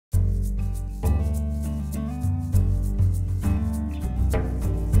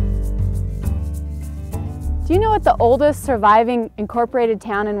Do you know what the oldest surviving incorporated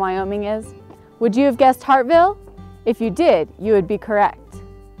town in Wyoming is? Would you have guessed Hartville? If you did, you would be correct.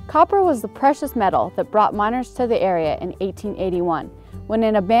 Copper was the precious metal that brought miners to the area in 1881, when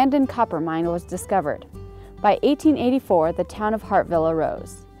an abandoned copper mine was discovered. By 1884, the town of Hartville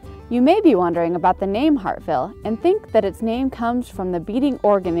arose. You may be wondering about the name Hartville and think that its name comes from the beating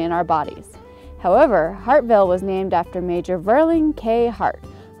organ in our bodies. However, Hartville was named after Major Verling K. Hart,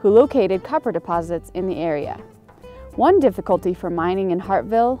 who located copper deposits in the area. One difficulty for mining in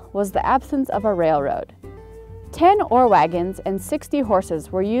Hartville was the absence of a railroad. 10 ore wagons and 60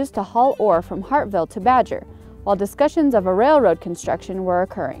 horses were used to haul ore from Hartville to Badger, while discussions of a railroad construction were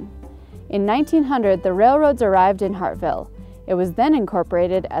occurring. In 1900, the railroads arrived in Hartville. It was then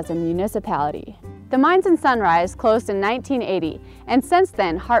incorporated as a municipality. The mines in Sunrise closed in 1980, and since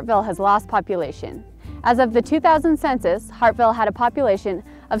then, Hartville has lost population. As of the 2000 census, Hartville had a population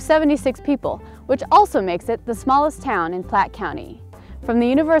of 76 people, which also makes it the smallest town in Platte County. From the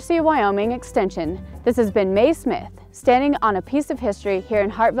University of Wyoming Extension, this has been Mae Smith, standing on a piece of history here in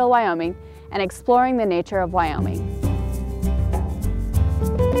Hartville, Wyoming, and exploring the nature of Wyoming.